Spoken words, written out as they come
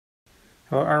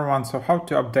Hello everyone, so how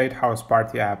to update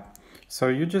HouseParty app. So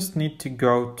you just need to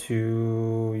go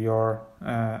to your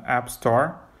app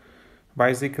store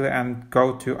basically and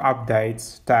go to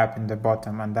updates tab in the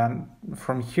bottom, and then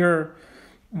from here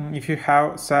if you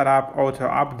have set up auto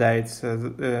updates,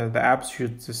 the app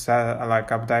should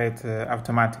update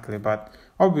automatically, but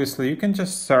obviously you can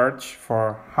just search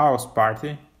for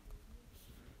HouseParty.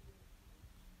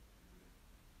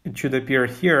 It should appear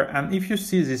here, and if you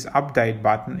see this update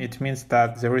button, it means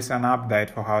that there is an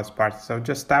update for HouseParty. So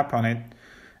just tap on it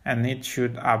and it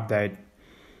should update.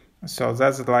 So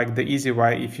that's like the easy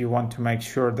way if you want to make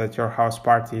sure that your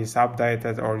HouseParty is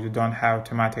updated or you don't have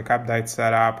automatic update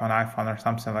set up on iPhone or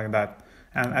something like that.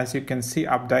 And as you can see,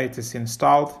 update is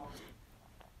installed.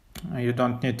 You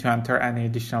don't need to enter any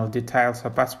additional details or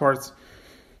passwords.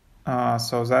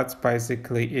 So that's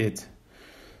basically it.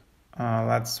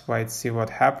 Let's wait, see what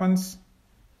happens.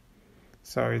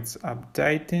 So it's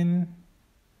updating,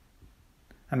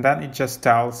 and then it just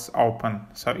tells open.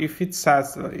 So if it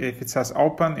says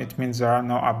open, it means there are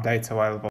no updates available.